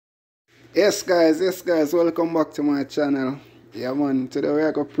Yes guys, welcome back to my channel. Yeah man, today we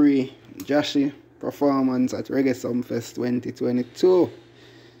are going to pre Jashii performance at Reggae Sumfest 2022.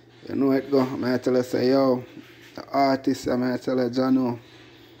 You know it go, I tell you say yo, the artist I tell you Jano.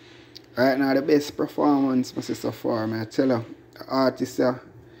 Right now the best performance I see so far, I tell you, the artist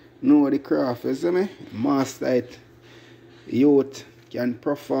know the craft, you see me? Master it. Youth can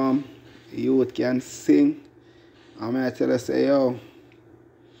perform, youth can sing. And I tell you say yo,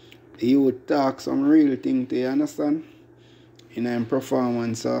 you would talk some real thing to you, understand? In a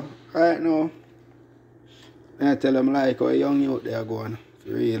performance. So right now, I tell them like how young youth they are going. For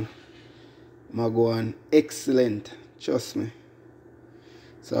real. I'm going excellent. Trust me.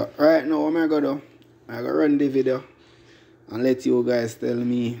 So right now what I'm going to do, I'm going to run the video and let you guys tell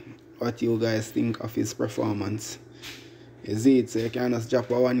me what you guys think of his performance. You see it? So you can just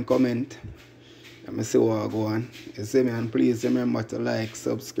drop one comment. Let me see what I go on. You see me, and please remember to like,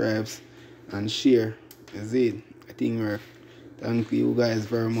 subscribe, and share. You see it? I think work. Thank you guys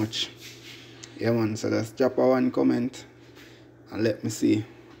very much. Yeah man, so just drop one comment and let me see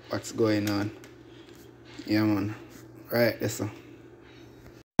what's going on. Yeah man. Right, that's all.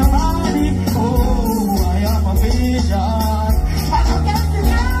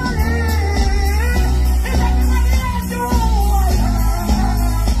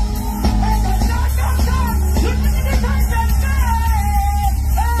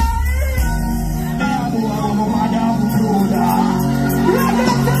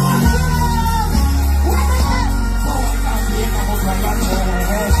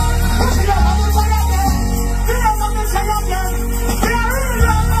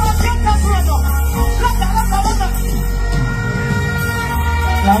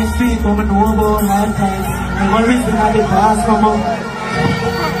 Life people know about lifetime. And what reason I did pass from them?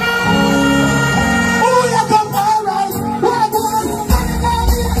 Oh, you come alright.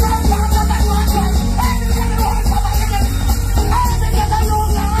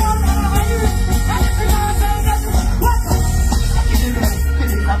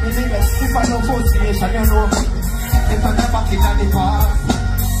 If I don't post this, I don't know. If I never get on the path.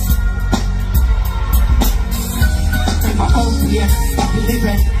 If I come here,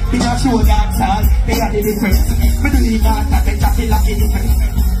 different. They not show dancers, they are the difference. Me do the dance and they just feel like a difference.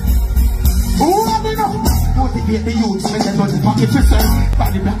 Who have enough? Motivate the youth, when they don't fuck it yourself.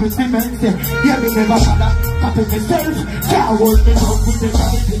 Body black with cement, yeah, me never bother. Tapping myself, can't hold me up with the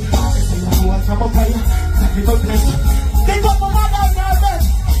gravity. They say I want some up higher, send me to place. They got my mother in their bed.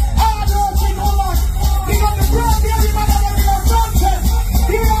 I don't think no man. They got the broad, the only mother that they are nonsense.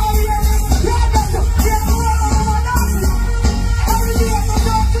 They are here, they are not, they are not.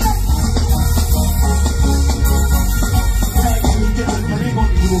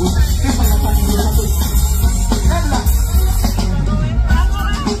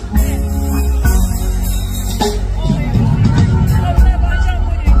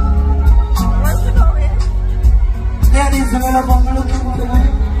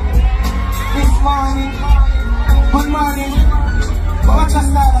 This morning, good morning, but watch us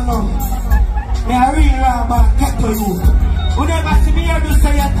start along. Me a real rabba get to you. Who never see me here do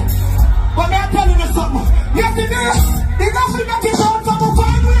say it. But me a telling you something. You have to do it. The nothing that is on top of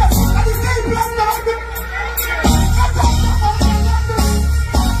 5 years. And the same plan now.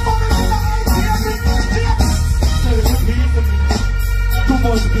 Too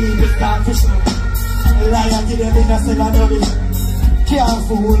much people start to show. Lion to them in a cell and know it. Can't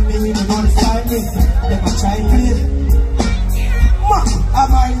fool me, you know the side me. Them a try play. I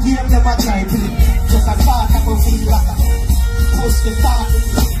mind game, them a try play. Just a start up of feedback. Push the start.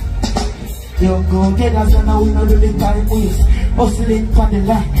 You go get us and now we know the time waste. Hustling for the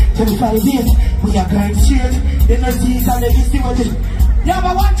life, 25 years. We are grind shit. Energies and everything. You have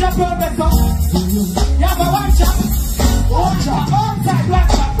a watch up, professor. You have a watch up. Watch up, outside,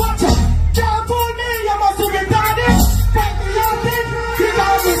 watch up, watch up. Can't fool me, you must be retarded. Take me out in, you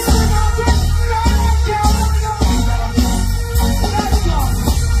got this.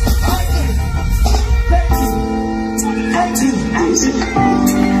 Thank you.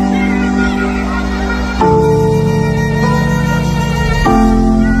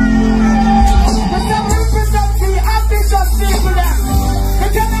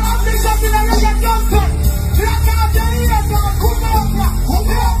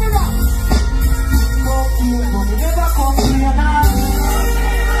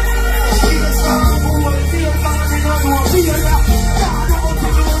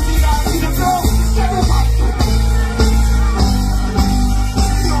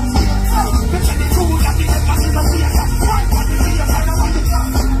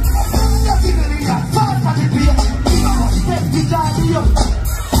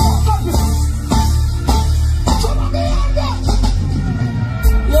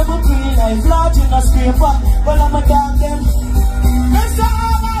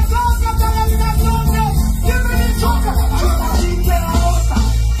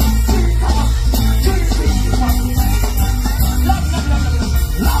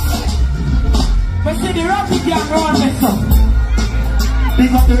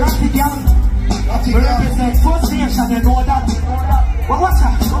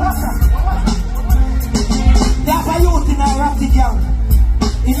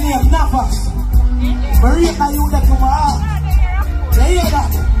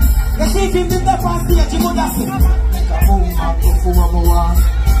 him in the past stage, you know that's it. Make a move and perform what I want.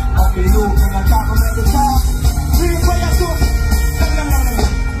 Up the loop and I talk about the talk. Bring it for yourself.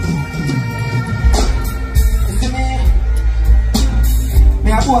 You see me?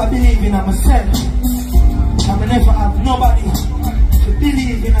 Me a boy believe in myself. I never have nobody to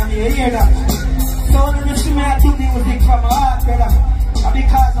believe in me, you hear that? So when you see me I do music from my heart, brother, and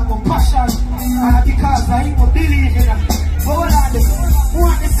because of my passion, and because I even believe in it. But what I do,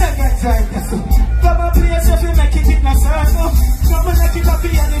 want the second right there. Come and play yourself, you make it in a circle. Come and make it up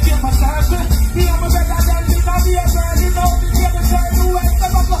here and give my circle. Me and my brother, then we can be a girl, you know, we can be a girl, you ain't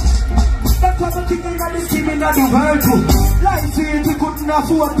never go. That's what I'm thinking of this team in the world too. Life sweet, we couldn't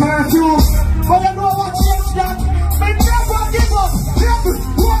afford perfume. But you know what changed that? Me never give up. Never.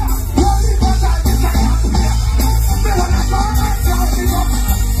 What? What is what I desire? Me wanna go and drive it up.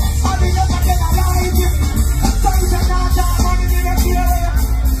 I mean, never get alive. Times are not that money in the area.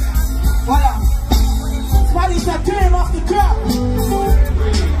 Voila. What is the dream of the crowd?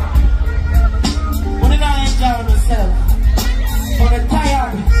 When I enjoy myself. When I'm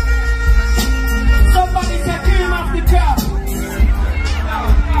tired. Somebody say dream of the crowd.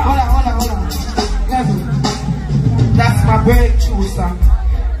 Hold on. Level. That's my breakthrough song.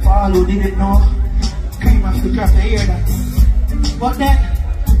 For all who didn't know, cream of the crop, you hear that? But then,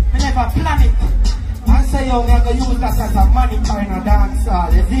 I never plan it. I say, yo, I'm going to use that as a money kind of dance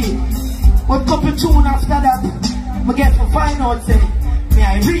hall, you see? But couple tune after that, I get to find out, say, me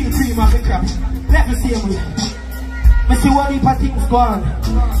I real cream of the crop. Let me see me. I see what heap of things go on.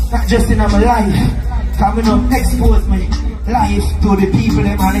 Not just in my life. Coming up, expose me. Life to the people,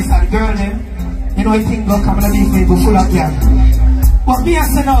 them, and it's a girl, them. You know, I think God come and leave me go full of girl. But me, I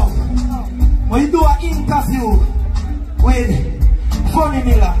say now, when you do an interview with Funny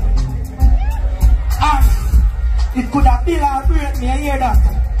Miller, and it could have built or break me, I hear that.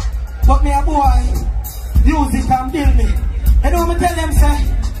 But me, a boy, use it and build me. You know what I tell them, say?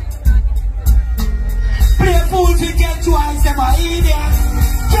 Play fools, we get you, I say, my idiot.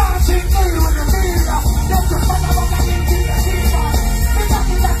 Can't shake me with the mirror. Don't you find out what I mean to the people. Me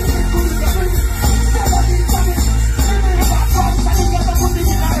talking that you can do the thing. Never be funny. Me never come, and you get to put it in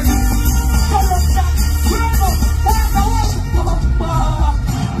the head. Come on, stop. Come on.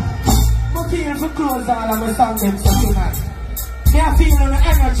 I'm feeling for close all of my songs them so tonight. Me a feeling the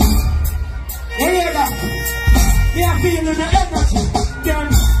energy. You hear that? Me a feeling the energy.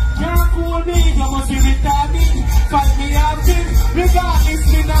 Can't cool me, you must be retarded me. Fight me active, regardless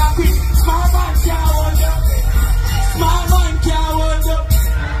me not quit. Small man can't hold up. Small man can't hold up.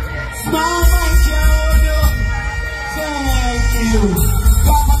 Small man can't hold up. Thank you.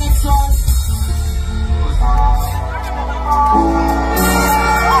 Go on the next one.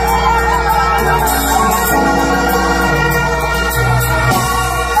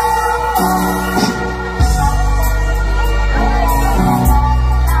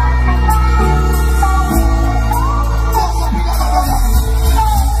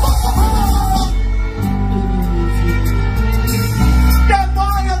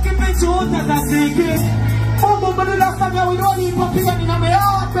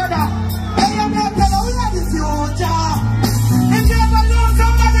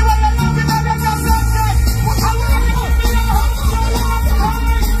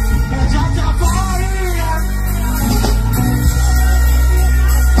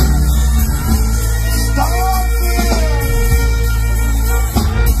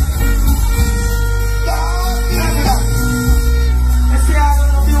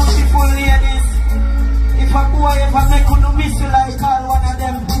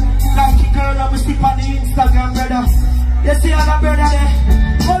 Instagram, brother. You see other brother there?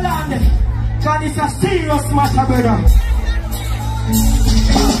 Hold on there. Cause it's a serious matter, brother.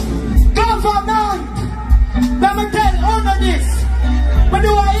 Government! Let me tell you this. We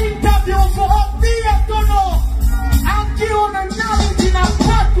do an interview for up here to know and give you the knowledge in a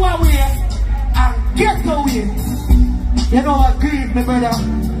pathway way and get away. You know what grieve me, brother?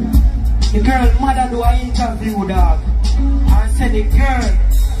 The girl mother do an interview, dog. And say the girl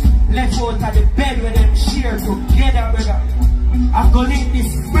left out of the bed where them share together, brother. I'm gonna leave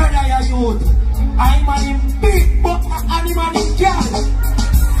this brother, your youth. I'm an him big, but I'm an him girl.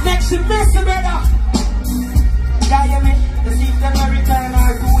 Next to Mr. brother. Yeah, you me? You see if them a return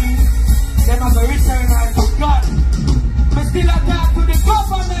or to we, them have a return or to God. But still I talk to the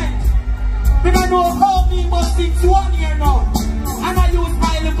government. We don't know how me must since 1 year now. And I use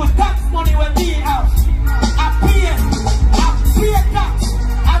my little tax money when we have. I pay tax.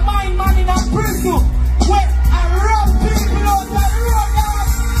 I mine money in a prison. Where I rob people out the road.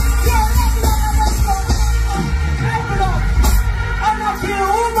 Yeah, level up. I'm not feel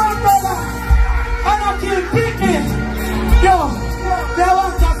woman, brother.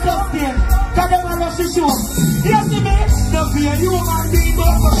 show. You see me? No fear, you man being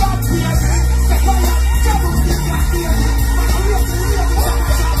but for God fear. The fire, trouble, you can't fear me. Man, I'm real,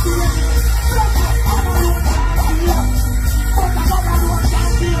 can't fear me. Look up, I'm a road, can't fear. But I'm on a road,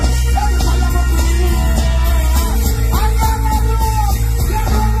 can't fear. Every fire, I'm a fear. I'm on a road. You're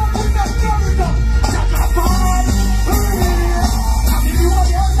going to put the story up. Shut up, man. I'm in the road,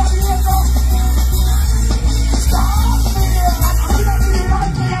 you're on the road, no. Stop me. I'm in the road, you're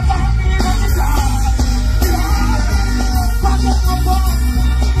on the road.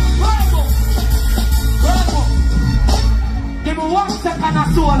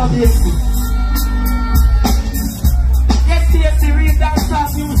 Soul of yes, real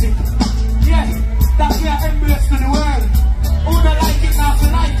dance music. Yes, that we are embraced to the world. Who don't like it, not to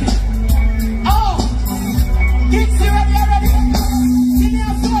like it. Oh, kids, you ready? Give me a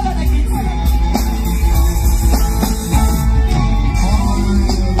soul of the kids.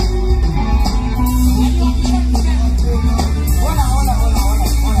 Hold on.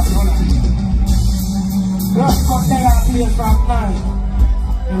 Just come there and play from now.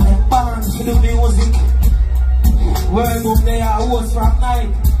 They born to do music. World up there, host from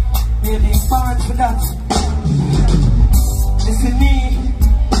night. They born for that. This is me,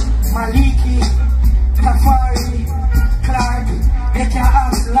 Maliki, Tafari, Clark. They can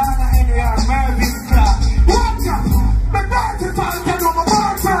ask Lana Henry or Mervyn Clark. Watch out! My birthday party, I know my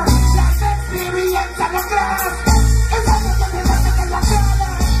birthday. That's experience and a glass. It's not the thing that's in the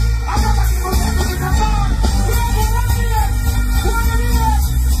corner. I'm not going to go to the bar.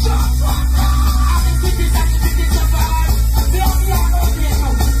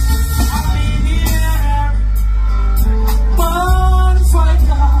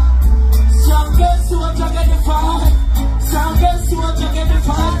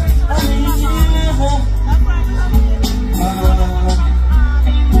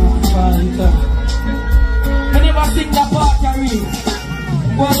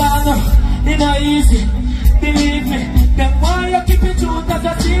 Well, I know, it not easy, believe me. Then why you keep it truth as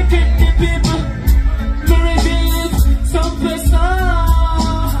a secret, the people? Me reveal it, some place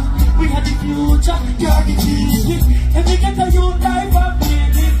now. We had the future,